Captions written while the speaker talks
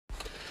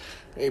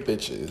Hey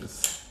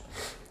bitches,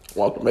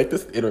 welcome back to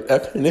Theater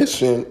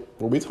Definition,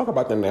 where we talk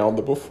about the now,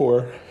 the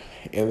before,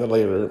 and the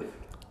later,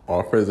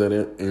 all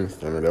presented in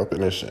standard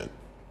definition.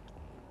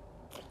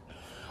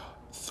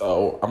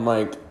 So I'm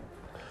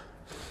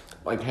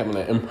having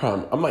an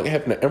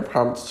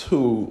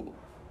impromptu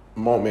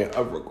moment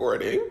of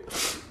recording.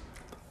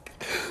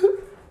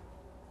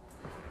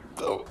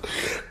 So,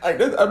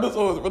 this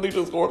episode is really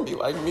just going to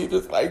be me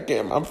just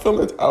getting my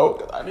feelings out.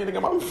 Cause I need to get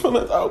my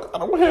feelings out. Cause I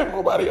don't have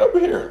nobody up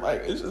here.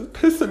 It's just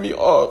pissing me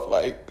off.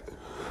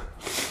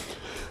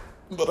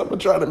 But I'm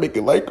trying to make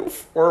it a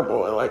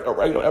formal and a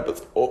regular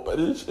episode. But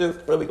it's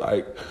just really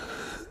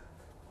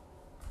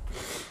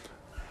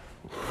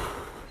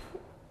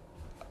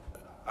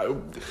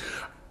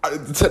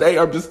today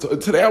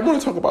I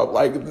want to talk about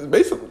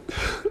basically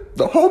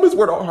the home is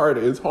where the heart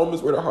is. Home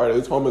is where the heart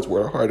is. Home is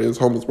where the heart is.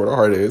 Home is where the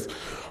heart is.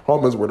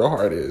 Home is where the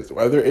heart is.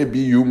 Whether it be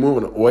you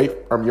moving away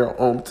from your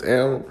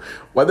hometown,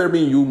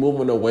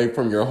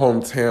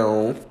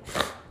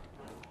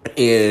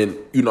 and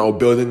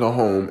building a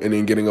home and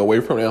then getting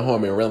away from that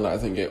home and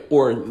realizing it,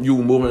 or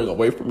you moving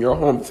away from your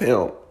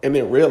hometown and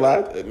then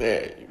realizing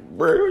that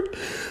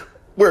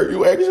where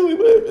you actually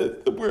live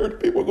is where the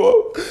people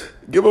go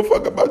give a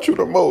fuck about you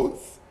the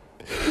most.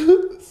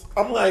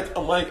 I'm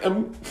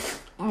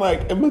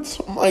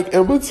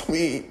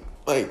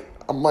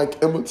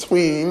in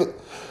between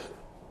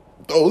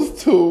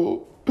those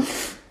two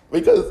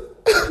because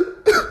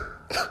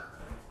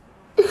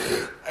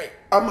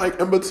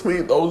in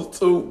between those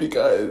two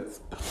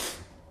because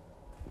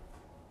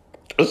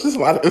it's just a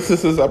lot of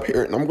instances up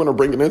here, and I'm gonna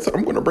bring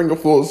a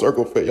full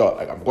circle for y'all.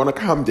 I'm gonna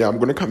calm down.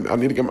 I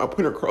need to get my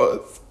point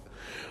across.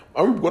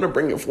 I'm gonna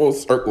bring it full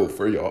circle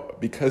for y'all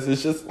because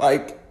it's just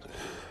I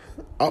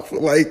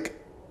feel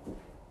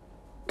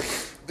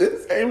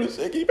this same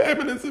shit keep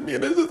happening to me,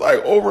 and it's just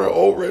over and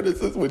over, and it's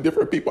just with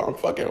different people. I'm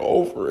fucking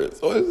over it.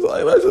 So it's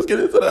let's just get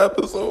into the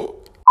episode.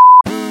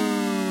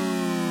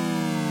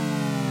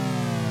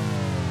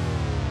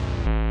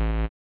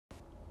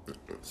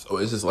 So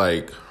it's just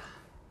I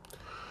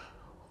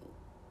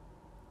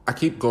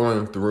keep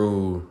going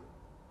through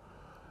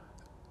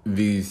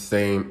these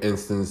same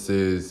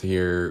instances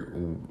here,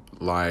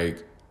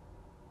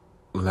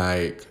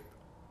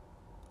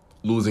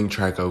 losing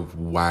track of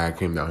why I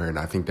came down here. And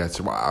I think that's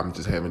why I'm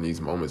just having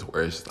these moments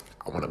where it's just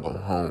I want to go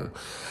home.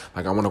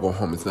 I want to go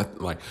home. It's not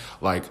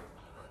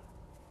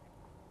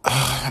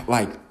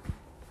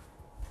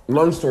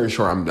long story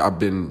short, I've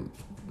been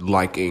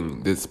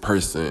liking this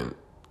person.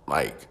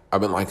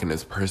 I've been liking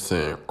this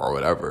person or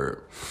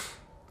whatever.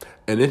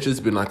 And it's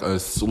just been a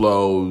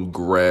slow,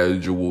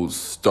 gradual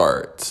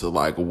start to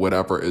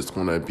whatever it's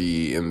going to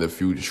be in the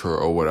future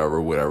or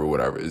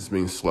whatever. It's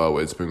been slow.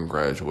 It's been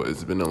gradual.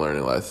 It's been a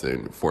learning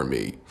lesson for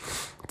me,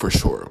 for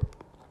sure.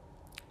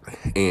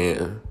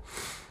 And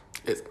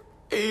it's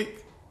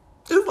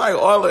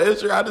all the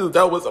issue. I just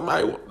dealt with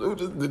somebody who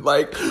just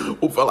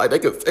who felt like they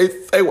could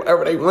say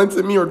whatever they want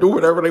to me or do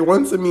whatever they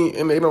want to me,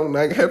 and they don't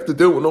have to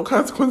deal with no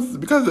consequences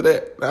because of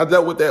that. And I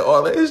dealt with that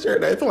all last year,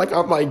 and I feel like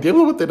I'm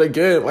dealing with it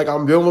again.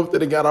 I'm dealing with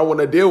it again. I want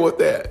to deal with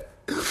that.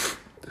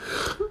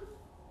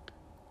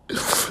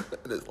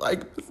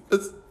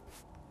 It's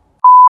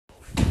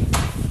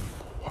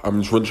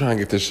I'm just really trying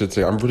to get this shit.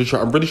 I'm really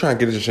trying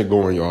to get this shit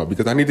going, y'all,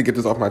 because I need to get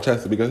this off my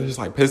chest because it's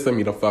just pissing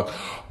me the fuck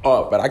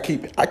off. But I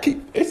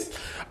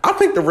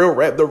think the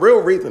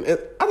real reason is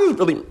I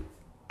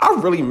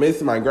really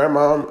miss my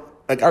grandmom.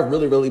 I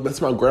really miss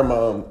my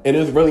grandmom, and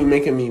it's really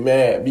making me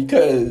mad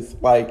because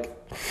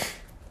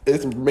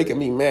it's making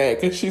me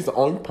mad because she's the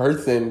only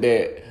person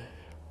that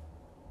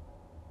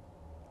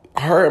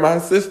her and my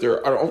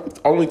sister are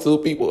the only two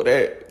people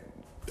that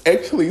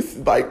actually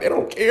they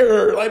don't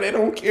care.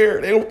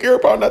 They don't care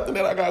about nothing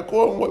that I got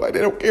going on.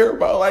 They don't care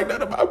about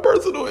none of my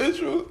personal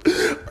issues.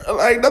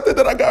 Nothing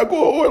that I got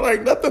going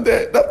on. Nothing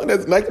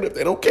that's negative.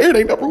 They don't care.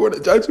 They never want to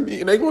judge me,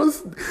 and they gonna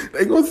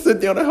sit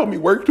down and help me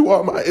work through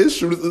all my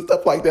issues and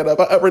stuff like that. If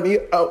I ever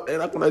need help, they're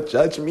not gonna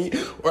judge me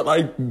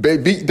or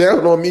beat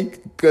down on me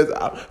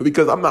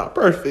because I'm not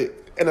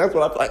perfect. And that's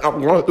what I feel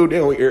I'm going through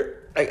down here.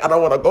 I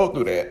don't want to go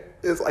through that.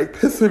 It's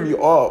pissing me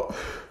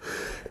off.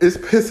 It's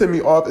pissing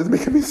me off. It's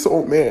making me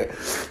so mad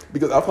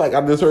because I feel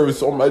I deserve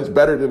so much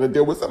better than to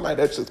deal with somebody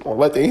that's just going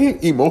to let their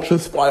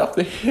emotions fly off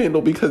the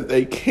handle because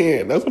they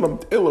can. That's what I'm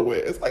dealing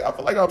with. It's I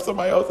feel I'm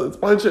somebody else's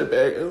punching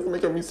bag. It's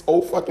making me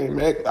so fucking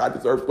mad because I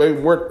deserve way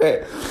more than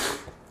that.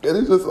 And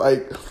it's just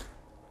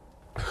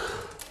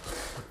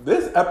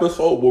this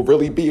episode will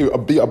really be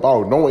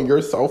about knowing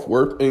your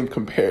self-worth and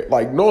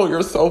knowing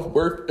your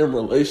self-worth in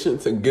relation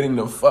to getting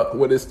the fuck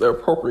when it's the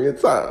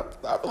appropriate time.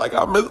 I feel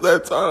I miss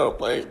that time.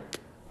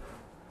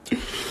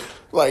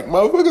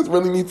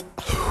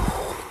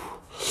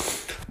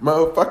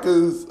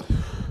 Motherfuckers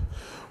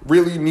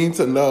really need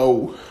to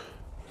know.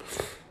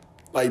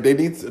 They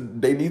need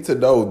to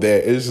know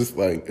that it's just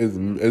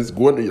it's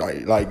going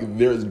to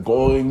there's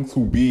going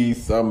to be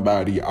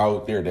somebody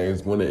out there that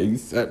is going to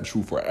accept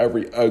you for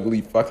every ugly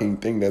fucking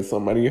thing that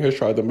somebody has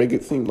tried to make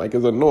it seem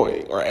is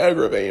annoying or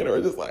aggravating or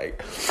just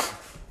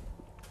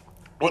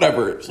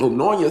whatever. So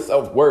knowing your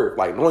self-worth,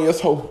 like knowing your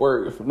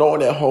self-worth, knowing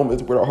that home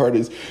is where the heart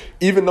is,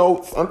 even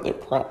though something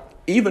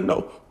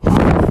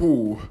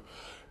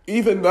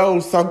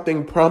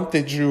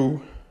prompted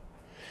you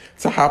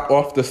to hop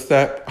off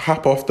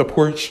the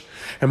porch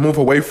and move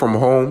away from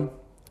home,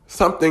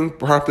 something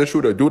prompted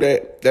you to do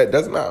that, that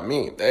does not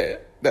mean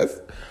that that's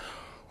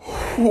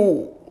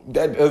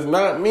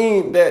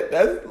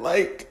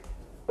like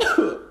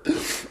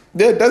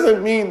that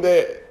doesn't mean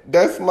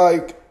that's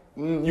like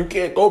you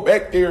can't go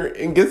back there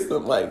and get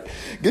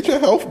your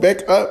health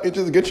back up and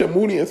just get your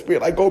moody and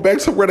spirit. Like, go back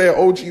to where that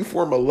OG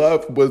form of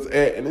love was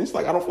at. And it's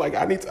like, I feel like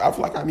I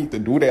need to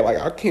do that. Like,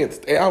 I can't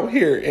stay out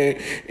here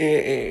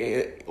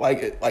and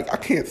like I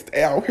can't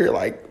stay out here.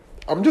 Like,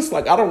 I'm just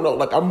like, I don't know.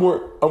 Like, I'm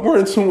more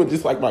in tune with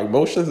just like my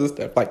emotions and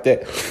stuff like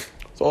that.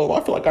 So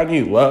I feel like I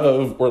need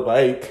love, or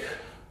like,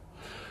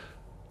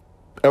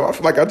 I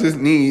feel like I just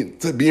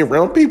need to be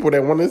around people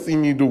that want to see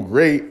me do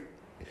great.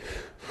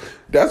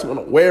 That's going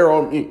to wear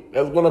on me.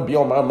 That's going to be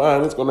on my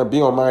mind. It's going to be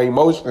on my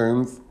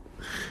emotions.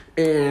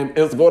 And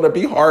it's going to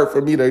be hard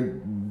for me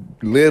to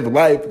live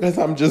life because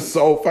I'm just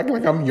so fucking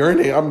like I'm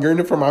yearning. I'm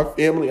yearning for my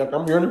family. Like,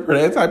 I'm yearning for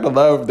that type of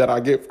love that I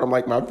get from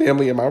like my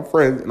family and my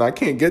friends. And I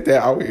can't get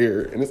that out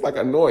here. And it's like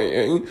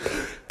annoying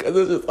because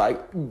it's just like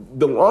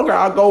the longer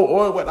I go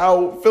on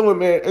without feeling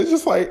that, it's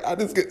just like I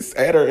just get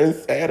sadder and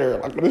sadder.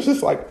 Like, it's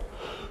just like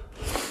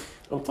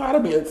I'm tired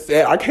of being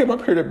sad. I came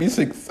up here to be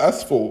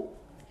successful.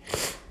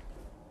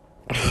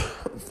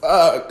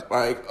 Fuck,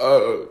 like,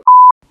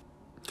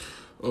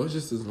 it's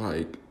just is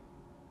like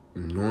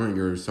knowing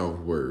your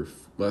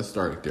self-worth. Let's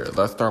start there.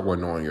 Let's start with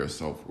knowing your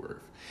self-worth.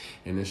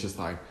 And it's just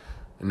like,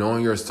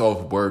 knowing your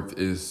self-worth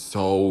is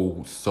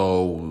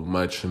so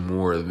much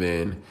more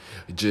than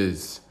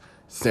just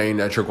saying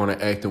that you're going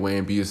to act away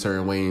and be a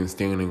certain way and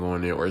standing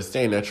on it, or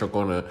saying that you're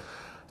going to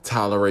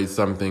tolerate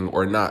something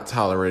or not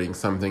tolerating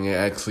something and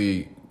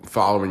actually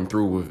following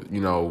through with,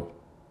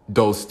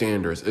 those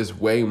standards. Is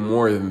way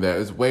more than that.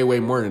 It's way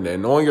more than that.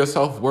 Knowing your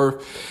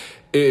self-worth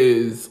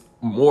is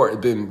more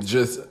than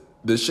just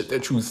the shit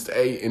that you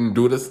say and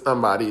do to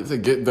somebody to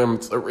get them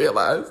to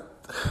realize.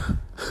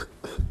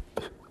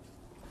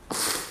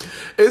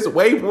 It's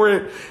way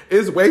more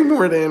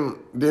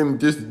than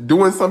just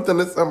doing something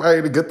to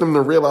somebody to get them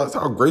to realize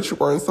how great you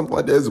are and something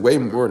like that. It's way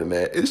more than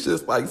that. It's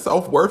just like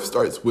self-worth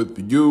starts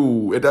with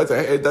you. It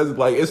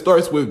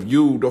starts with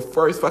you. The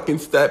first fucking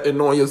step in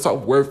knowing your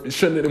self-worth, it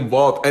shouldn't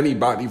involve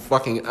anybody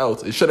fucking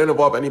else. It shouldn't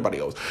involve anybody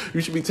else.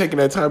 You should be taking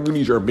that time. You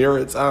need your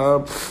mirror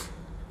time.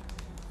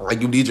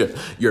 Like, you need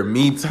your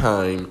me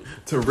time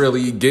to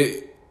really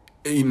get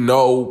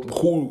who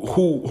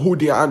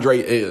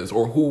DeAndre is,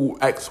 or who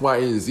X, Y,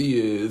 and Z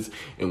is,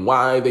 and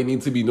why they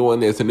need to be doing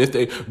this. And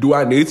do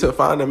I need to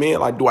find a man?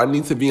 Like, do I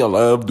need to be in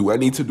love? Do I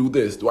need to do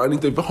this? Do I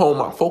need to home?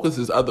 My focus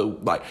is other.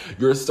 Like,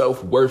 your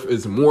self-worth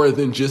is more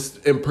than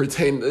just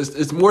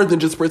it's more than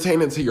just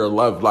pertaining to your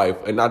love life.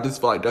 And I just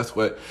feel like that's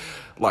what,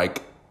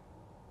 like,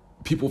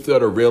 people fail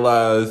to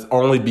realize,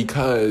 only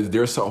because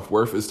their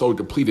self-worth is so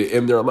depleted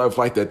in their life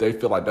like that, they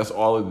feel like that's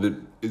all of it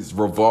is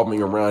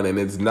revolving around, and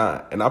it's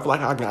not. And I feel like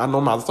I know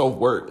my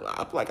self-worth.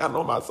 I feel like I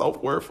know my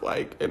self-worth,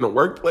 like, in the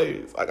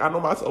workplace. Like, I know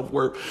my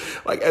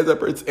self-worth, like, as it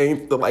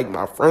pertains to, like,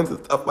 my friends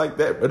and stuff like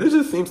that. But it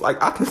just seems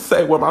like I can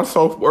say what my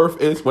self-worth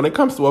is when it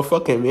comes to a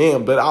fucking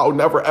man, but I'll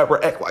never,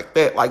 ever act like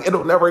that. Like,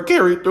 it'll never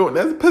carry through, and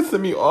that's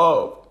pissing me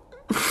off.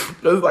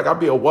 It's like I'm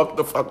being walked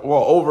the fuck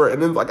all over,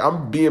 and then like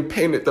I'm being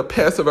painted the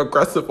passive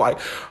aggressive, like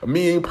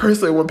me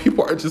personally, when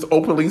people are just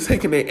openly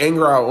taking their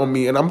anger out on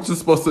me, and I'm just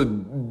supposed to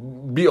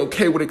be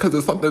okay with it because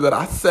it's something that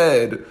I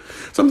said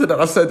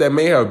that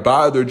may have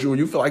bothered you, and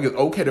you feel like it's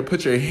okay to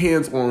put your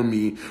hands on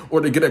me or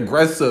to get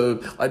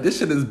aggressive. Like, this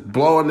shit is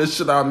blowing this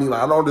shit out of me.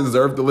 Like, I don't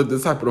deserve to live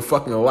this type of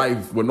fucking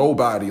life with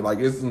nobody. Like,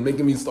 it's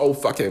making me so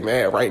fucking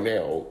mad right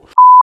now.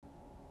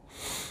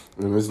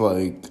 And it's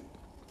like,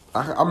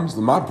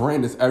 my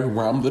brain is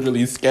everywhere. I'm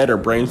literally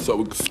scatterbrained,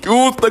 so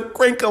excuse the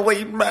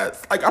crinkling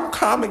mess. Like, I'm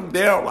calming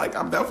down. Like,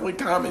 I'm definitely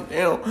calming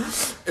down.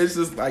 It's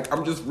just like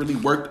I'm just really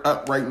worked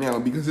up right now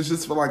because it's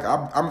just feel like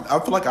I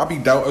feel like I'll be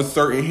dealt a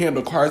certain hand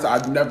of cards I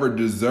never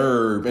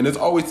deserve, and it's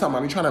always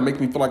somebody trying to make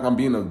me feel like I'm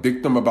being a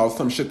victim about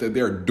some shit that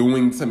they're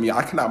doing to me.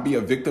 I cannot be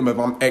a victim if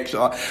I'm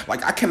actually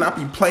I cannot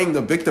be playing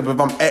the victim if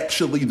I'm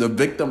actually the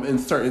victim in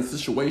certain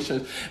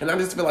situations. And I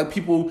just feel like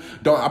people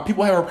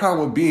have a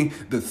problem with being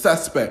the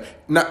suspect,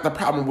 not the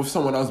problem with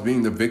someone else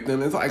being the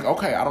victim. It's like,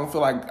 okay, I don't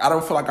feel like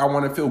I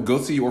want to feel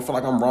guilty or feel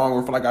like I'm wrong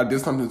or feel like I did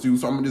something to you,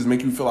 so I'm gonna just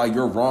make you feel like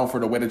you're wrong for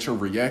the way that you're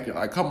reacting.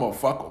 Like, come the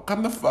fuck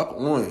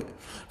on.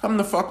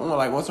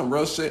 Like, on some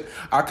real shit.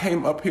 I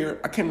came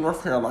to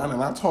North Carolina,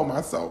 and I told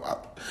myself, I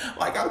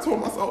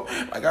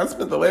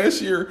spent the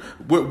last year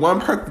with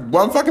one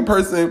fucking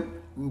person,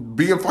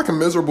 being fucking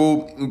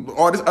miserable,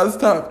 all this other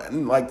stuff,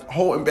 and like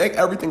holding back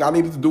everything I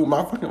needed to do with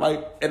my fucking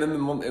life. And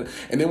then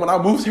when I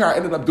moved here, I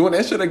ended up doing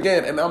that shit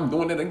again, and I'm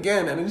doing it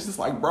again. And it's just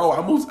like, bro,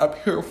 I moved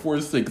up here for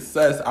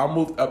success. I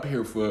moved up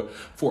here for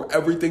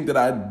everything that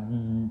I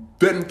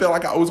didn't feel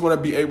like I was going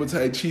to be able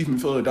to achieve in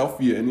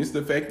Philadelphia. And it's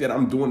the fact that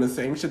I'm doing the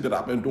same shit that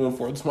I've been doing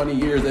for 20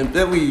 years in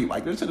Philly.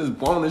 Like, this shit is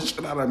blowing the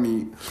shit out of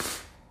me.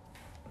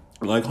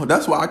 Like,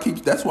 that's why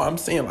I'm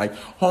saying, like,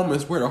 home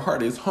is where the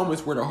heart is. Home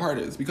is where the heart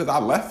is. Because I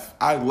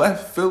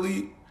left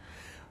Philly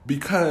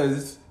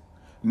because,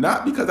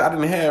 not because I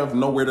didn't have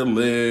nowhere to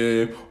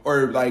live,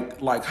 or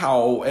like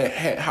how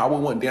it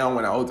went down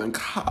when I was in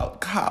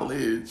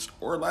college,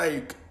 or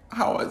like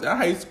how I was in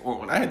high school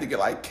when I had to get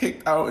like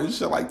kicked out and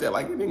shit like that.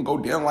 Like, it didn't go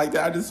down like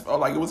that. I just felt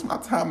like it was my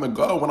time to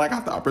go when I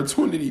got the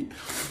opportunity.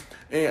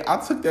 And I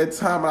took that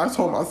time and I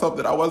told myself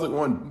that I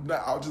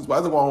just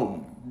wasn't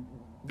going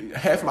to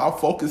have my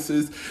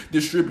focuses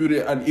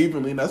distributed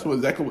unevenly. And that's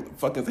exactly what the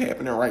fuck is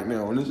happening right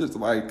now. And it's just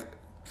like,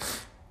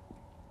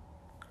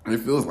 it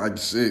feels like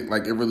shit.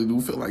 Like, it really do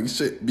feel like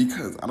shit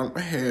because I don't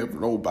have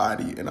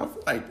nobody. And I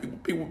feel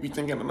like people be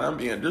thinking that I'm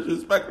being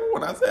disrespectful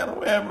when I say I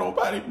don't have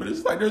nobody. But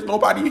it's like, there's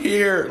nobody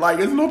here. Like,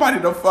 there's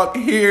nobody to fuck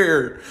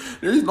here.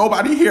 There's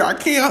nobody here. I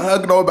can't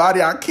hug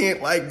nobody. I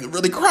can't, like,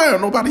 really cry on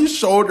nobody's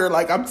shoulder.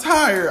 Like, I'm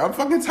tired. I'm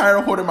fucking tired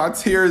of holding my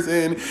tears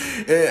in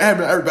and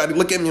having everybody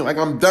look at me like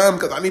I'm dumb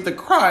because I need to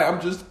cry.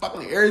 I'm just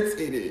fucking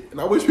irritated. And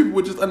I wish people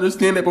would just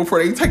understand that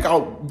before they take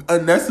out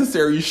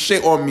unnecessary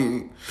shit on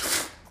me.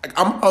 Like,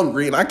 I'm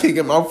hungry and I can't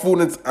get my food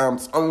in time,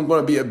 so I'm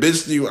gonna be a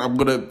bitch to you. I'm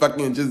gonna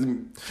fucking just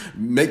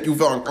make you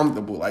feel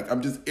uncomfortable. Like,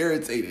 I'm just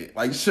irritated.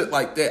 Like, shit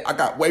like that. I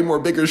got way more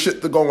bigger shit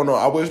going on.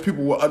 I wish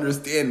people would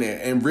understand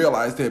that and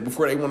realize that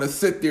before they want to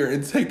sit there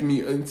and take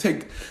me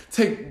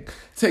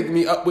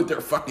up with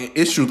their fucking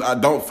issues. I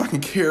don't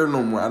fucking care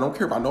no more. I don't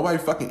care about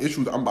nobody's fucking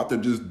issues. I'm about to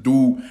just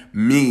do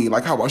me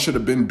like how I should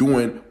have been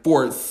doing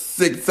for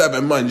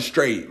 6-7 months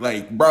straight.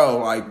 Like, bro,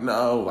 like,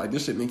 no, like,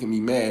 this shit making me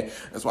mad.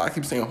 That's why I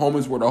keep saying home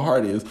is where the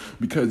heart is.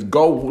 Because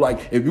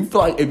if you feel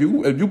like if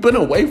you've been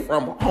away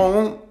from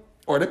home,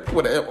 or the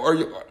people that, or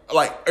you,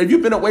 like, if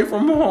you've been away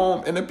from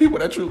home and the people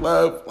that you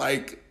love,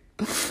 like,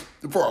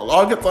 for a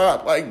longer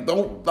time,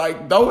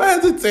 don't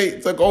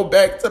hesitate to go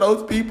back to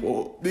those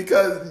people,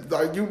 because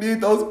like, you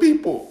need those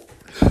people.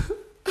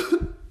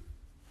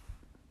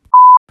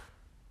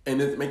 And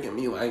it's making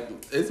me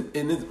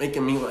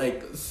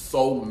like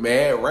so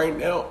mad right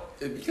now,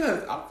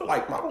 because I feel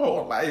like my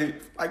whole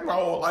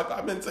life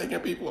I've been taking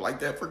people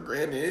like that for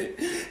granted,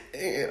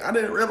 and I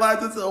didn't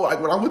realize until like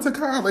when I went to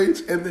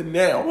college, and then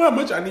now how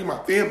much I need my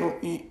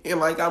family and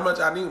like how much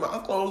I need my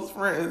close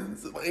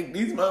friends. Like,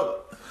 these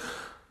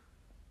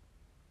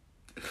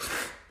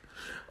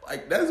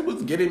like, that's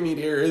what's getting me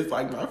there, is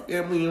like my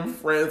family and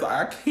friends.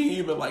 I can't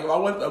even, like, if I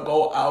want to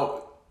go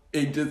out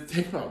and just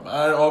take my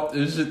mind off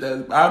this shit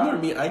that's bothering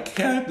me, I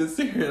can't have to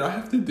sit here and I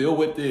have to deal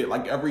with it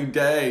like every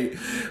day,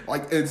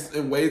 like it's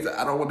in ways that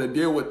I don't want to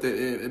deal with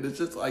it, and it's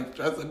just like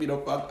stressing me the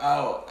fuck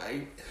out.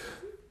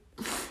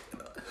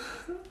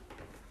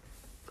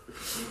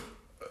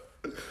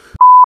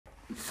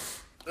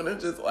 And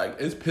it's just like,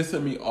 it's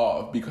pissing me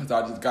off because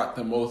I just got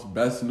the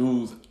best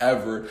news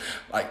ever.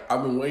 Like,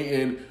 I've been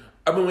waiting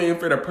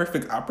for the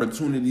perfect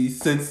opportunity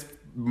since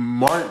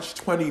March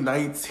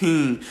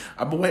 2019.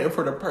 I've been waiting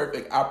for the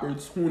perfect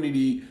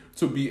opportunity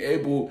to be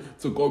able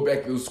to go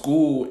back to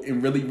school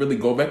and really, really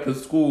go back to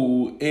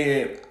school.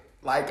 And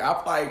like, I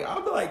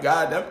feel like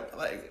God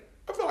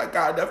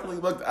definitely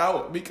looked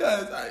out,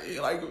 because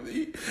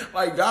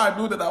God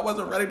knew that I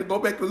wasn't ready to go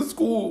back to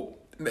school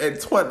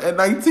at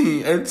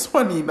 19, at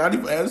 20, not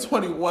even at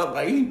 21.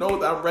 Like, he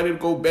knows I'm ready to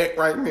go back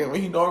right now.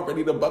 He knows I'm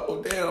ready to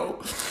buckle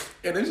down.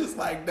 And it's just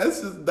like,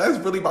 that's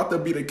really about to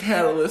be the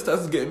catalyst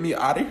that's getting me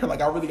out of here. Like,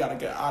 I really gotta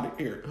get out of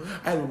here.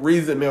 I have a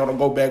reason now to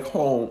go back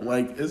home.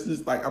 Like, it's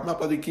just like, I'm not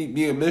supposed to keep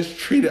being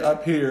mistreated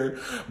up here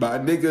by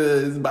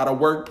niggas, by the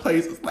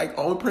workplace. It's like,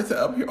 only person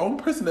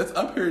that's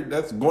up here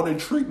that's going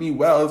to treat me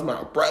well is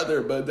my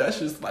brother. But that's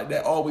just like,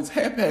 that always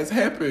has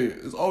happened.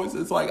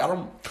 It's like,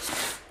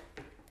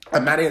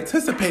 I'm not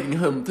anticipating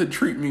him to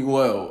treat me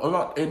well. I'm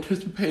not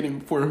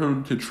anticipating for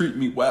him to treat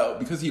me well,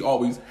 because he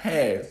always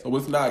has. So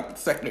it's not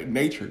second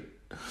nature.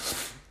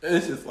 And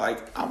it's just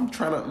like, I'm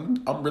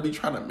really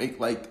trying to make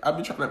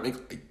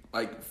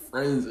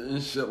friends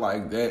and shit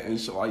like that. And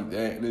it's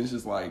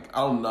just like, I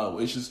don't know.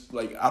 It's just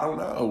like, I don't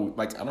know.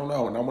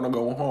 And I want to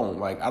go home.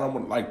 Like, I don't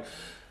want, like,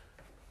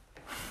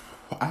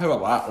 I have a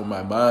lot on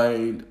my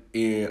mind,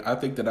 and I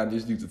think that I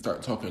just need to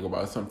start talking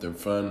about something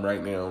fun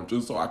right now,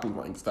 just so I can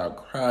like stop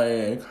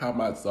crying, calm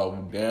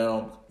myself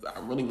down. I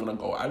really want to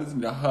go. I just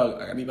need a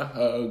hug. I need a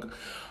hug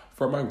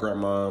for my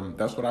grandma.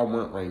 That's what I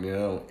want right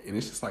now. And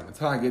it's just like,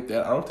 until I get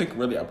that, I don't think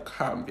really I've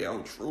calmed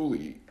down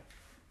truly.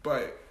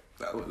 But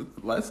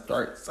let's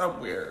start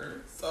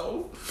somewhere.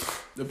 So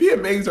the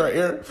VMAs are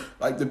airing.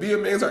 Like, the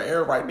VMAs are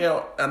airing right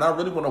now, and I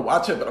really want to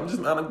watch it, but I'm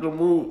just not in the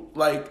mood.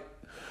 Like,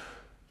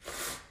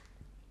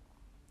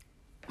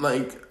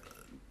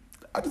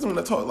 I just want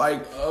to talk,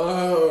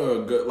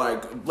 good.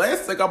 Like,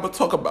 last thing I'm going to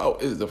talk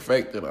about is the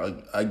fact that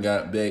I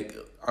got back.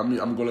 I mean,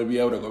 I'm going to be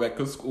able to go back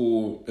to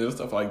school and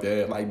stuff like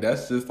that. Like,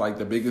 that's just, like,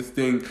 the biggest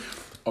thing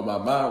on my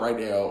mind right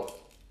now.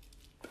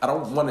 I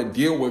don't want to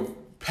deal with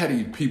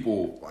petty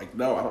people. Like,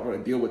 no, I don't want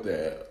to deal with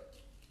that.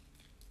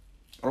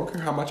 I don't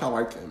care how much I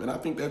like him, and I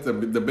think that's the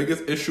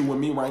biggest issue with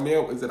me right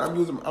now is that I'm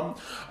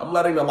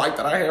letting the like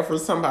that I have for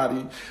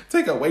somebody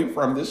take away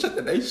from the shit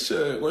that they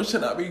should or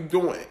should not be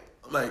doing.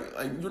 Like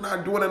you're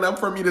not doing enough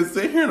for me to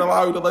sit here and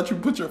allow you to let you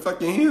put your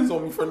fucking hands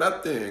on me for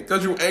nothing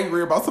because you're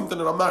angry about something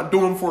that I'm not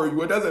doing for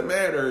you. It doesn't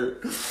matter.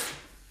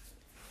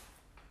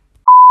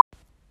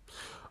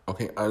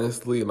 Okay,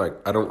 honestly, like,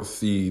 I don't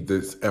see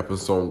this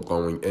episode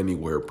going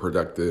anywhere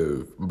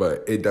productive,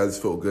 but it does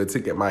feel good to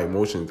get my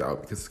emotions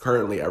out because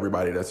currently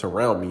everybody that's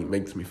around me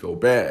makes me feel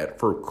bad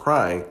for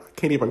crying. I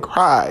can't even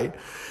cry.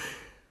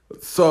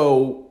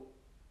 So,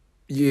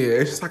 yeah,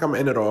 it's just like I'm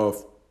ending it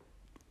off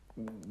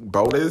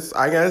bonus,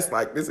 I guess.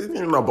 Like, this isn't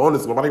even a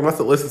bonus. Nobody wants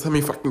to listen to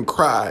me fucking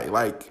cry.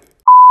 Like,